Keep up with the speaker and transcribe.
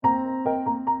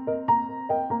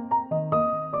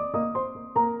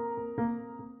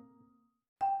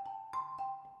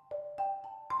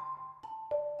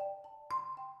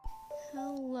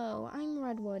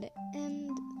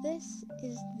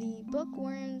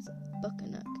is Book a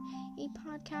Nook, a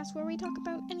podcast where we talk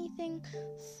about any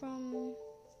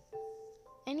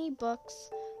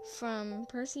books from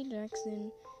Percy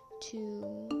Jackson to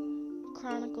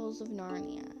Chronicles of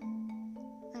Narnia.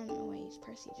 I don't know why I use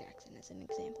Percy Jackson as an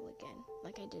example again,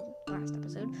 like I did last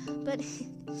episode, but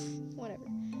whatever.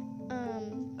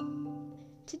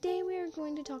 Today we are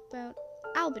going to talk about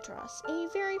Albatross, a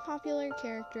very popular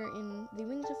character in the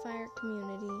Wings of Fire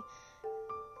community,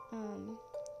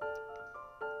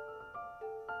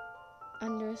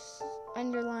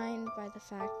 underlined by the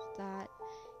fact that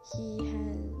he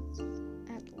has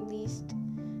at least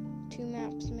 2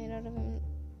 maps made out of him,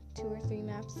 2 or 3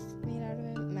 maps made out of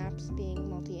him, maps being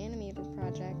multi-animated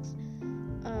projects,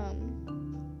 and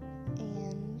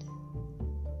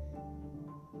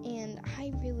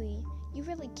you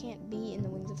really can't be in the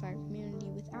Wings of Fire community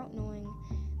without knowing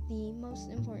the most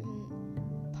important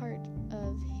part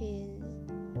of his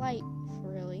life,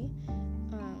 really,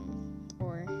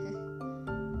 or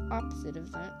opposite of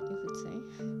that, you could say.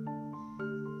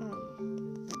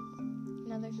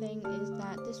 Another thing is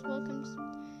that this will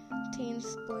contain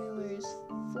spoilers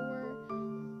for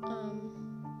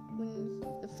Wings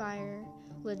of Fire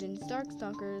Legends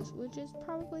Darkstalkers, which is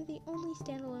probably the only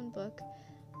standalone book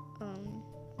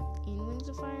in Wings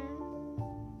of Fire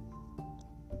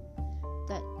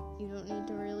that you don't need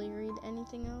to really read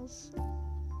anything else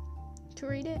to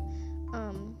read it.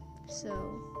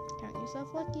 So count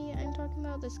yourself lucky. I'm talking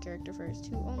about this character first,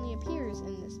 who only appears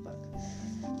in this book.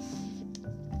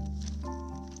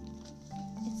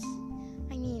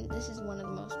 This is one of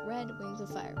the most read Wings of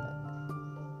Fire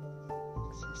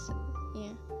books. So,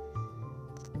 yeah.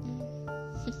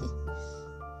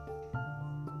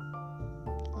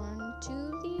 On to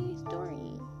the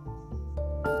story.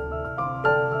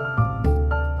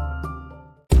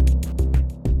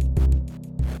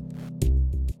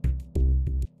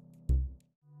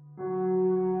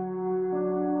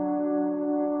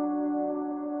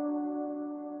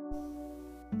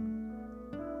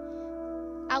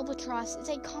 Albatross is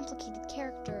a complicated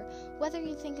character, whether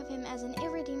you think of him as an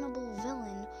irredeemable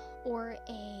villain or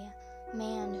a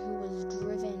man who was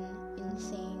driven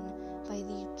insane by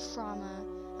the trauma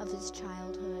of his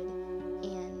childhood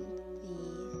and the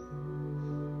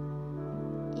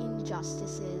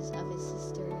injustices of his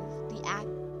sister, the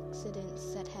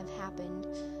accidents that have happened,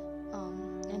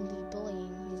 and the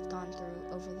bullying he's gone through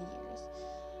over the years.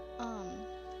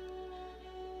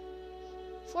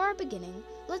 For our beginning,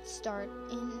 let's start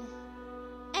in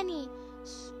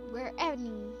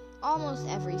almost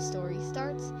every story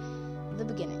starts, the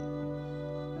beginning.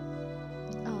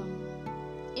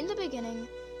 In the beginning,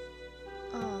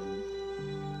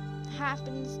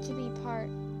 happens to be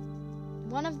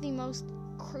one of the most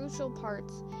crucial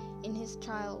parts in his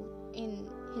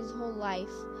whole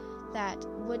life that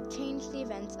would change the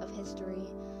events of history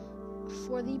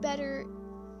for the better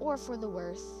or for the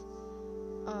worse.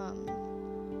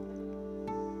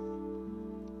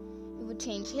 It would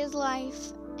change his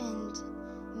life and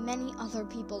many other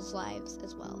people's lives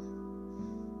as well.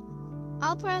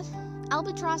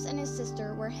 Albatross and his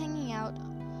sister were hanging out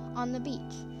on the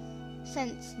beach.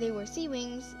 Since they were sea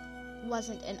wings,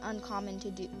 wasn't an uncommon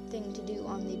thing to do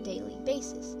on the daily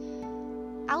basis.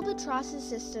 Albatross's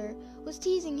sister was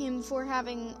teasing him for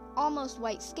having almost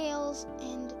white scales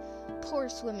and poor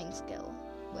swimming skill,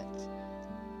 which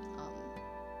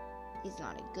is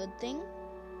not a good thing.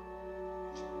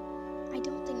 I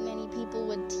don't think many people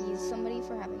would tease somebody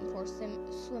for having poor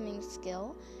swimming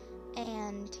skill,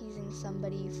 and teasing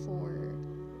somebody for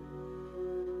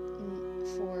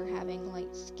having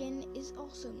light skin is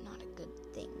also not a good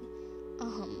thing.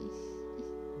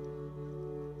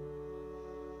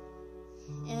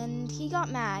 And he got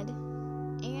mad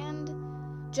and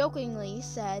jokingly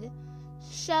said,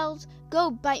 "Shells,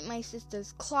 go bite my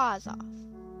sister's claws off."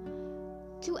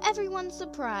 To everyone's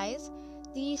surprise,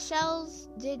 the shells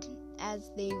did as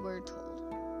they were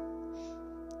told.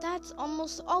 That's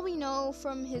almost all we know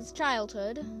from his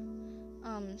childhood.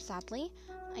 Sadly,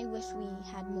 I wish we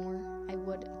had more.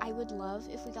 I would love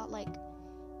if we got like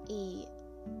a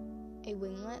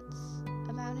winglets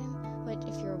about him, which,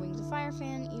 if you're a Wings of Fire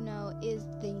fan, you know is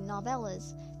the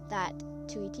novellas that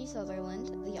T. Sutherland,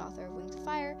 the author of Wings of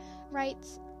Fire,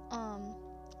 writes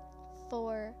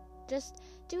for just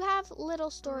to have little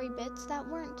story bits that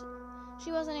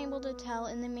she wasn't able to tell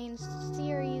in the main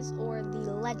series or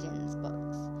the Legends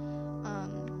books.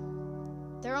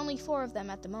 There are only 4 of them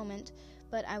at the moment,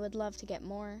 but I would love to get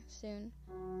more soon.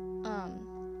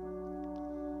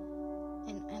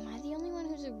 And am I the only one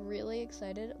who's really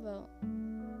excited about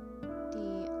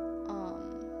the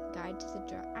Guide to the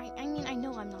Dragon? I mean, I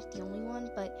know I'm not the only one,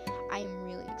 but I am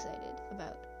really excited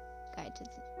about to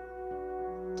the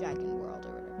dragon world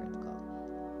or whatever it's called.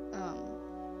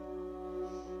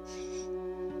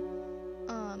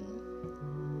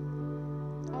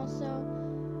 Also,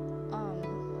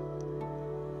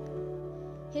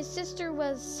 his sister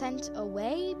was sent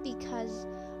away because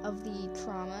of the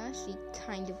trauma. She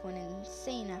kind of went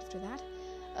insane after that,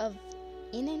 of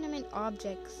inanimate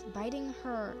objects biting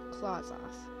her claws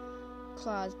off.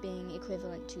 Claws being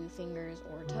equivalent to fingers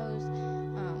or toes.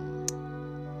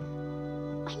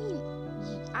 I mean,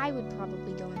 I would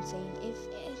probably go insane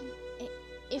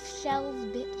if shells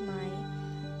bit my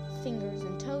fingers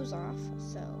and toes off.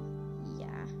 So,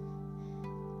 yeah.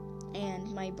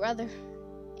 And my brother.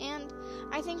 And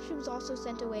I think she was also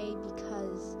sent away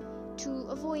because to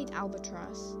avoid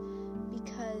Albatross,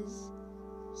 because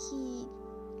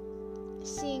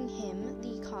seeing him,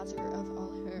 the causer of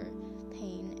all her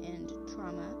pain and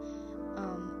trauma,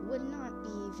 would not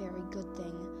be a very good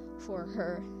thing for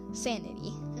her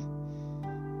sanity.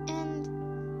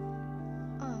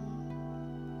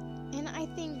 and I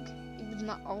think it was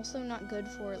not good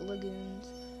for Lagoon's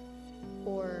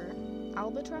or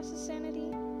Albatross's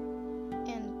sanity.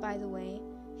 And by the way,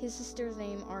 his sisters'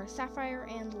 name are Sapphire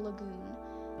and Lagoon.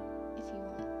 If you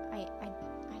want, I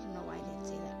don't know why I didn't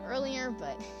say that earlier,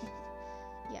 but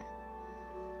yeah.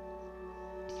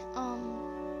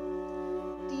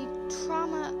 The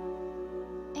trauma,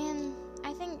 and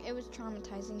I think it was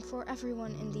traumatizing for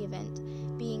everyone in the event,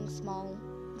 being small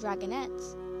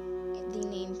dragonettes, the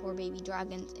name for baby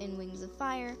dragons in Wings of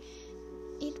Fire.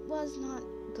 It was not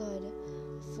good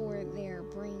for their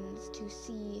brains to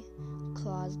see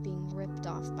claws being ripped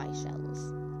off by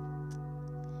shells.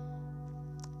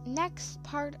 Next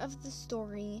part of the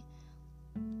story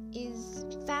is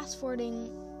fast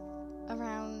forwarding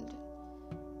around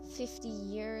 50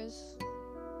 years,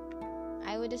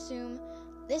 I would assume.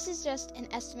 This is just an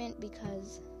estimate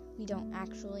because we don't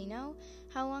actually know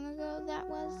how long ago that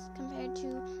was compared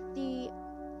to the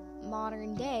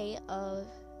modern day of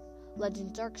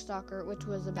Legends Darkstalker, which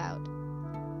was about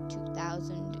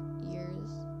 2,000 years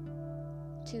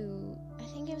to, I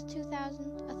think it was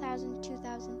 2,000, 1,000,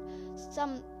 2,000,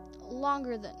 some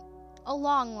longer than, a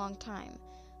long time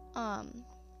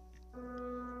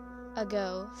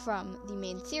ago from the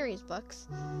main series books,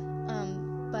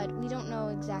 but we don't know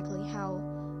exactly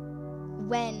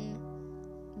when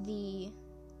the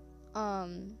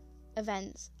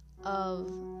events of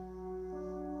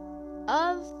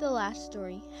the last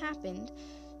story happened,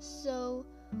 so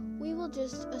we will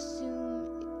just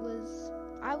assume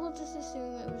I will just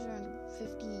assume it was around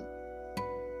 50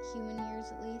 human years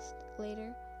at least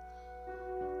later.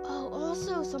 Oh,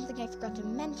 also something I forgot to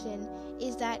mention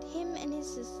is that him and his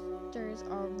sisters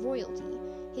are royalty.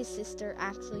 His sister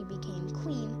actually became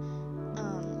queen,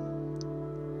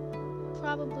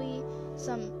 probably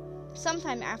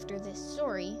sometime after this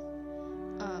story,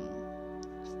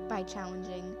 by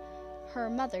challenging her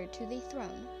mother to the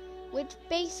throne, which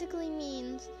basically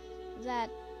means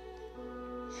that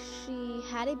she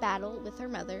had a battle with her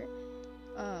mother,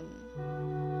 and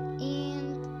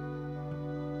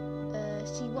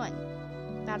she won.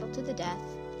 Battle to the death.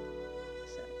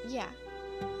 So, yeah.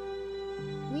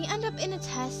 We end up in a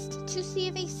test to see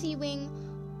if a sea wing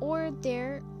or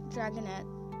their dragonette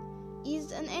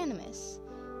is an animus.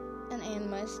 An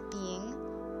animus being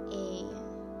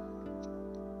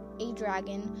a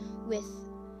dragon with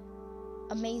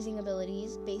amazing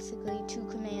abilities, basically to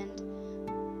command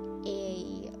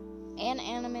any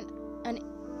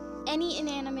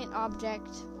inanimate object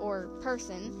or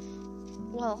person.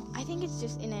 Well, I think it's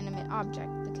just inanimate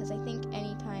object, because I think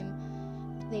anytime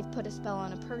they've put a spell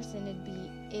on a person,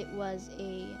 it was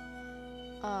a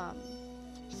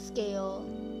scale,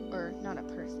 or not a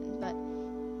person, but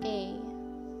a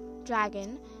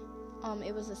dragon.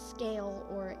 It was a scale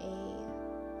or a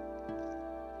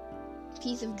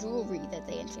piece of jewelry that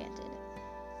they enchanted.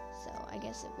 So I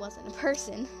guess it wasn't a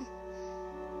person.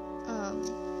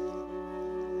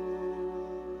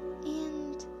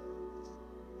 And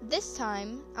this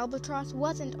time, Albatross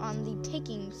wasn't on the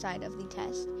taking side of the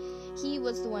test. He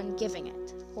was the one giving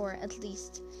it, or at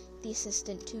least the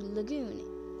assistant to Lagoon,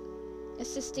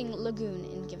 assisting Lagoon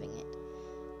in giving it.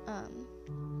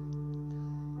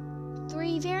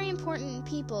 3 very important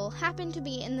people happened to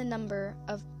be in the number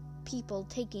of people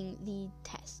taking the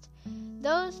test.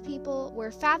 Those people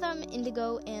were Fathom,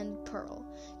 Indigo, and Pearl.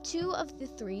 2 of the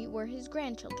 3 were his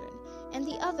grandchildren, and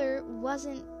the other was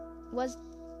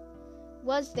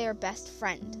their best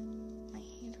friend. My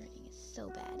handwriting is so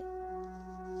bad.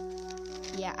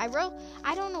 Yeah, I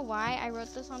don't know why I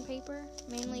wrote this on paper,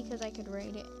 mainly because I could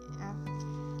write it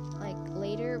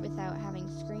later without having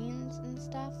screens and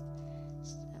stuff.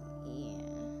 So, yeah.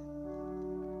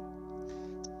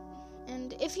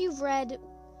 if you've read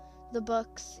the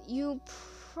books, you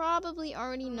probably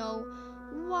already know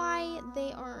why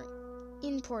they are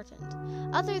important,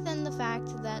 other than the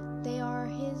fact that they are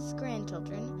his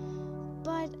grandchildren.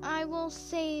 But I will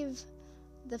save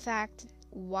the fact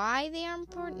why they are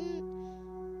important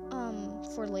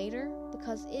for later,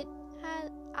 because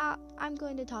I'm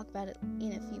going to talk about it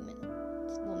in a few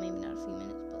minutes. Well, maybe not a few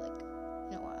minutes, but like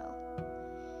in a while.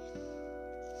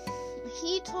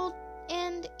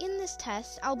 And in this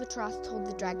test, Albatross told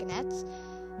the dragonettes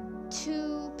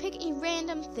to pick a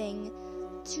random thing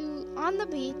on the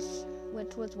beach,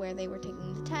 which was where they were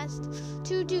taking the test,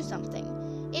 to do something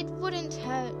it wouldn't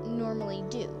normally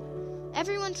do.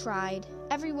 Everyone tried,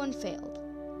 everyone failed.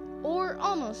 Or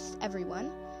almost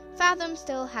everyone. Fathom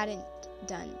still hadn't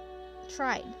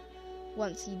tried.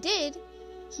 Once he did,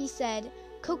 he said,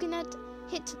 "Coconut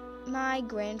hit my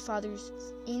grandfather's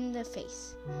in the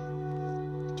face."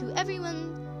 To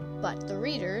everyone but the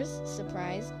readers'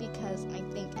 surprise, because I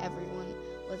think everyone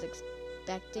was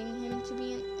expecting him to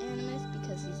be an animist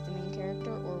because he's the main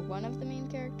character or one of the main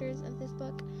characters of this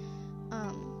book.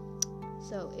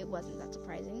 So it wasn't that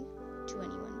surprising to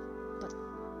anyone, but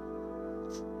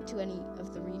to any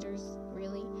of the readers,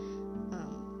 really.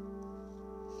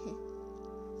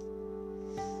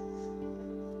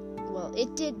 Well,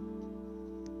 it did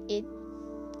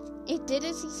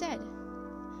as he said.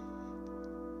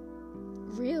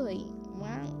 Really?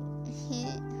 Wow.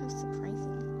 How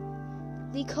surprising.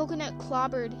 The coconut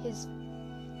clobbered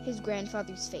his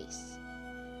grandfather's face.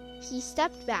 He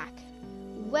stepped back.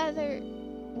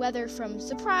 Whether from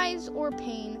surprise or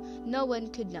pain, no one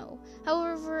could know.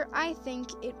 However, I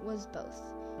think it was both.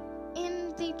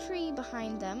 In the tree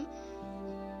behind them,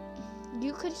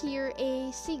 you could hear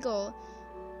a seagull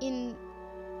in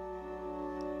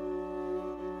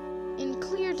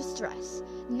clear distress,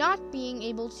 not being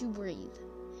able to breathe.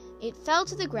 It fell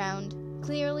to the ground,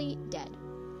 clearly dead.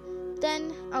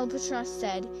 Then Albatross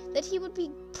said that he would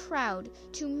be proud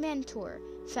to mentor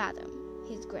Fathom,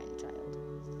 his grandchild.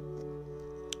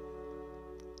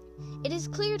 It is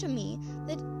clear to me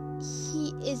that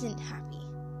he isn't happy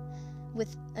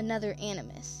with another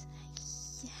animus,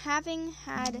 having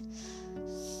had...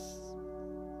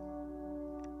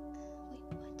 Wait,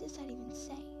 what does that even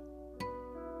say?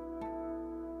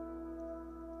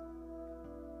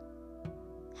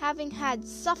 Having had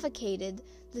suffocated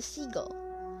the seagull.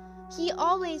 He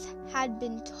always had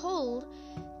been told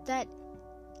that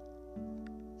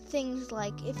things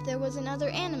like, if there was another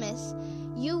animus,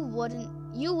 you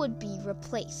would be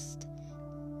replaced.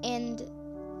 And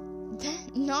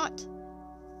not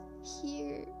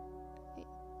here.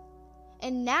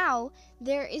 And now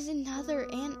there is another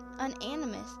an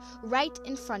animus right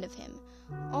in front of him,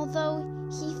 although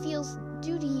he feels a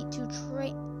duty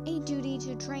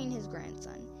to train his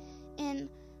grandson. And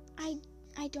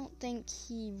I don't think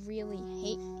he really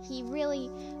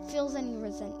feels any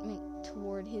resentment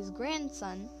toward his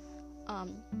grandson,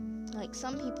 like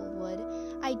some people would.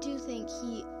 I do think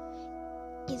he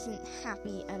isn't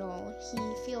happy at all. He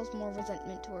feels more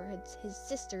resentment toward his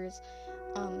sisters,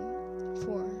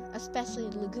 especially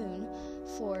Lagoon,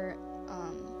 for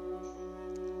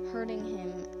hurting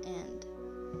him and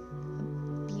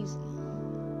abusing him.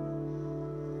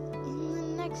 In the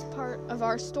next part of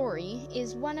our story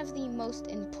is one of the most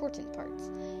important parts.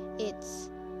 It's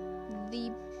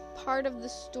the part of the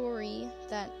story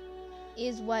that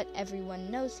is what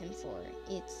everyone knows him for.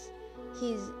 It's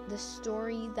the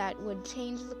story that would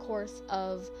change the course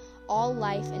of all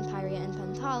life in Pyria and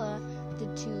Pantala, the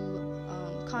two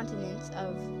continents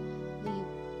of the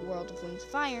world of Winds of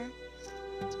Fire,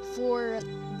 for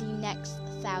the next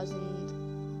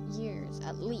 1,000 years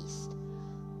at least,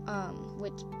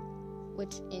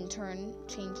 which in turn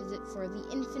changes it for the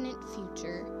infinite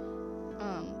future.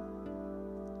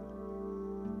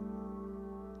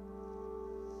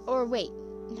 Or wait,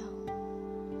 no.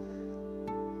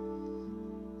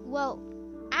 Well,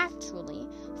 actually,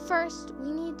 first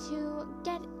we need to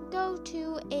go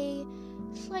to a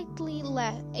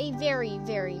very,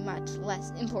 very much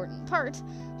less important part,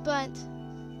 but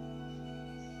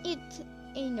it's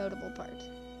a notable part.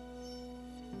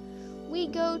 We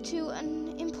go to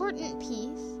an important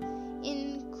piece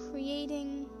in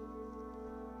creating.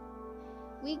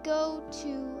 We go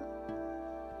to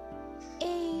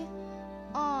a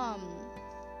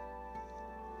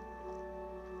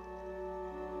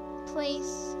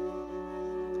place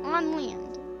on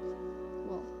land.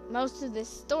 Well, most of this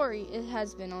story it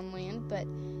has been on land, but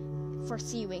for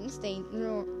sea wings, they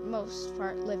most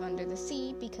part live under the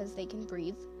sea because they can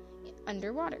breathe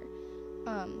underwater.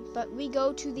 But we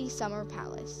go to the Summer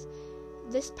Palace.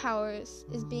 This palace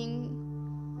is being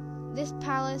this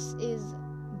palace is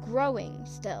growing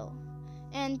still.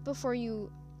 And before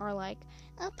you are like,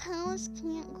 a palace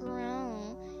can't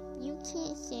grow. You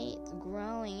can't say it's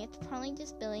growing. It's probably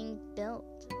just being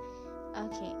built.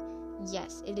 Okay,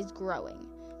 yes, it is growing.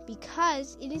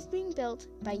 Because it is being built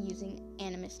by using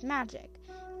animist magic.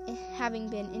 Having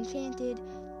been enchanted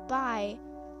by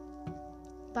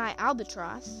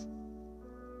Albatross.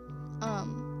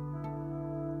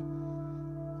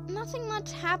 Nothing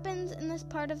much happens in this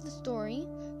part of the story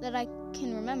that I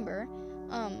can remember.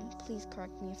 Please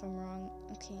correct me if I'm wrong.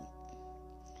 Okay.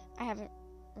 I haven't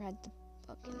read the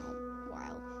book in a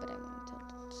while, but I want to.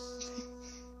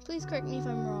 Please correct me if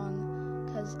I'm wrong,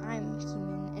 because I'm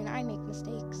human and I make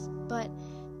mistakes. But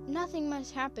nothing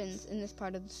much happens in this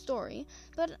part of the story,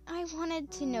 but I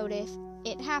wanted to note if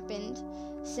it happened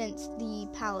since the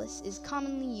palace is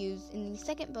commonly used in the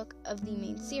second book of the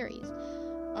main series.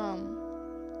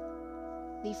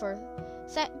 The first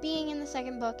being in the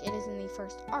second book, it is in the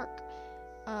first arc.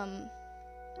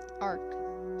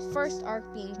 First arc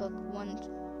being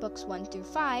books 1 through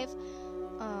 5.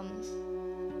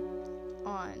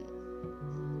 On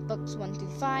books 1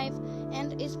 through 5,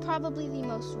 and is probably the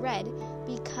most read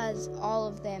because all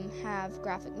of them have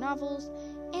graphic novels,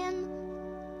 and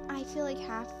I feel like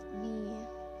half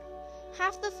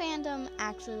the fandom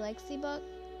actually likes the book,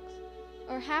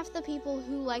 or half the people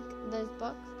who like those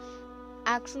books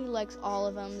actually likes all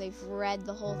of them. They've read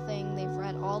the whole thing, they've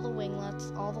read all the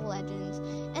winglets, all the legends,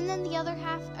 and then the other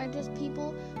half are just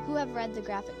people who have read the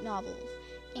graphic novels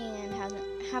and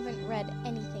haven't read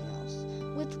anything else.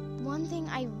 Which, one thing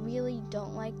I really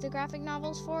don't like the graphic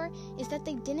novels for is that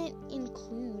they didn't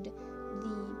include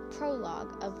the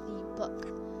prologue of the book.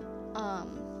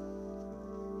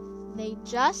 They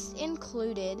just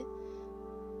included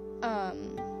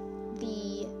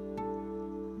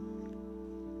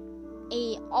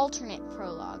a alternate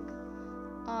prologue.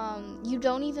 You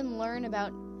don't even learn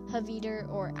about Haviter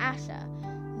or Asha.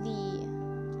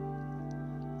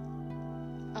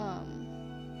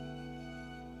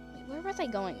 Where was I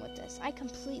going with this? I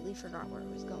completely forgot where I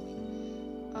was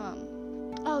going.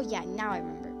 Oh yeah, now I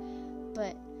remember.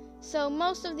 But, so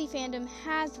most of the fandom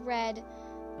has read,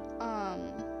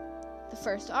 the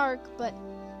first arc,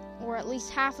 or at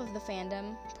least half of the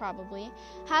fandom, probably,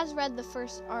 has read the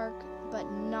first arc, but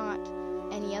not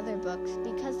any other books,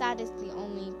 because that is the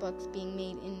only books being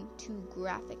made into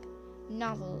graphic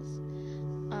novels.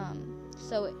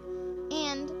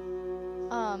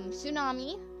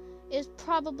 Tsunami is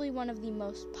probably one of the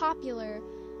most popular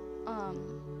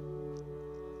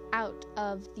out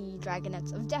of the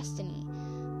Dragonets of Destiny.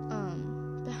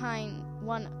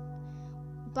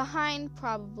 Behind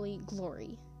probably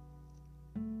Glory,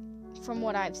 from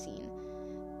what I've seen.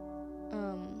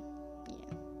 Yeah.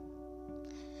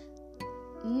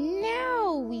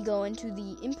 Now we go into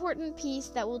the important piece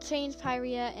that will change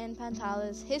Pyria and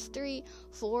Pantala's history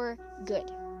for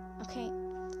good. Okay?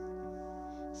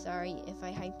 Sorry if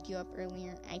I hyped you up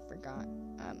earlier. I forgot.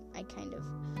 I kind of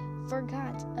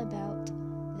forgot about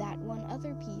that one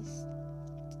other piece,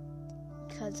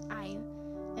 because I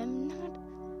am not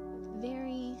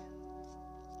very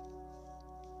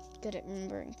good at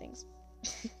remembering things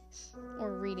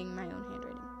or reading my own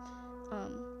handwriting.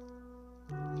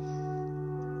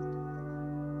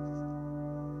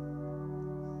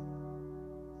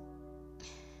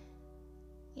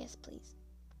 Yes, please.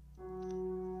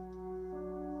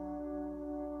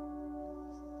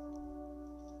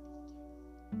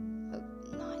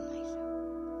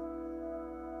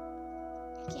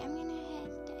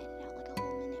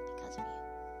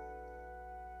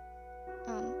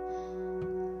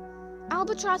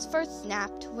 Albatross first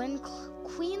snapped when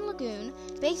Queen Lagoon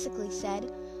basically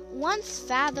said, once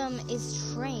Fathom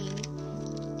is trained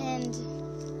and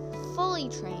fully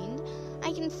trained,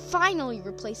 I can finally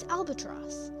replace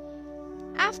Albatross.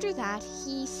 After that,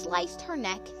 he sliced her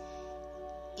neck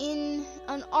in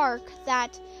an arc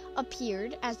that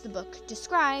appeared, as the book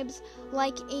describes,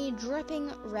 like a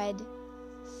dripping red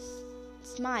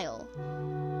smile,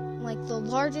 like the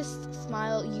largest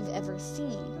smile you've ever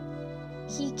seen.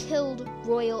 He killed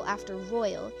royal after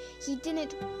royal. He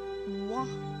didn't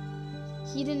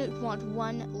want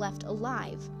one left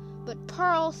alive. But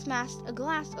Pearl smashed a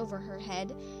glass over her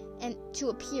head and to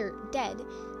appear dead,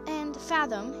 and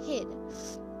Fathom hid.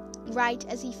 Right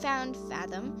as he found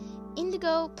Fathom,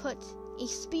 Indigo put a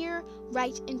spear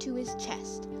right into his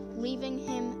chest, leaving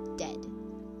him dead.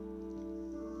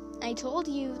 I told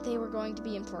you they were going to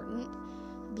be important,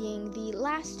 being the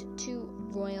last two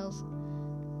royals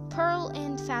Pearl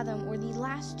and Fathom were the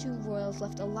last two royals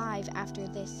left alive after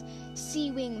this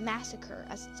Sea-Wing massacre,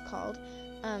 as it's called.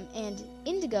 And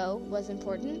Indigo was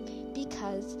important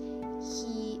because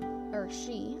she, I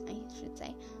should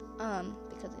say,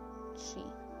 because she,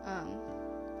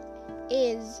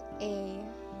 is a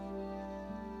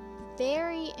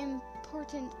very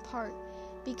important part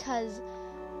because,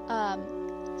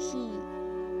 she,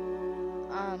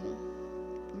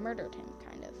 murdered him,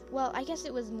 kind of. Well, I guess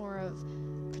it was more of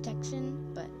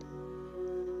protection, but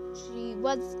she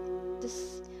was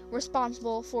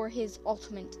responsible for his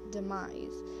ultimate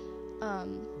demise.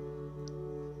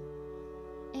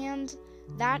 And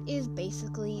that is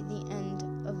basically the end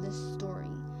of this story.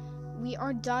 We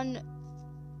are done.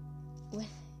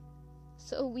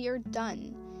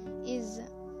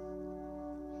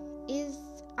 Is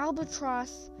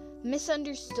Albatross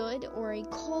misunderstood or a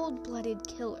cold-blooded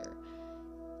killer?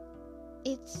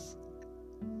 It's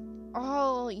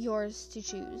all yours to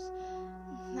choose.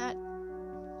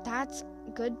 That's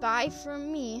goodbye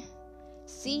from me.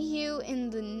 See you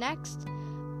in the next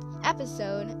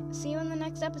episode.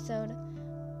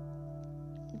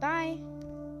 Bye.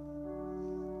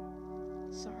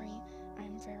 Sorry,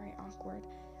 I'm very awkward.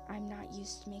 I'm not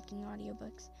used to making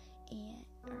audiobooks.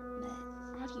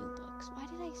 Why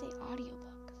did I say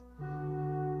audiobooks?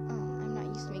 I'm not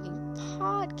used to making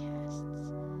podcasts.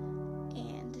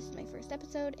 And this is my first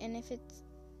episode, and if it's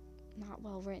not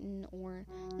well written or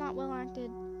not well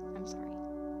acted, I'm sorry.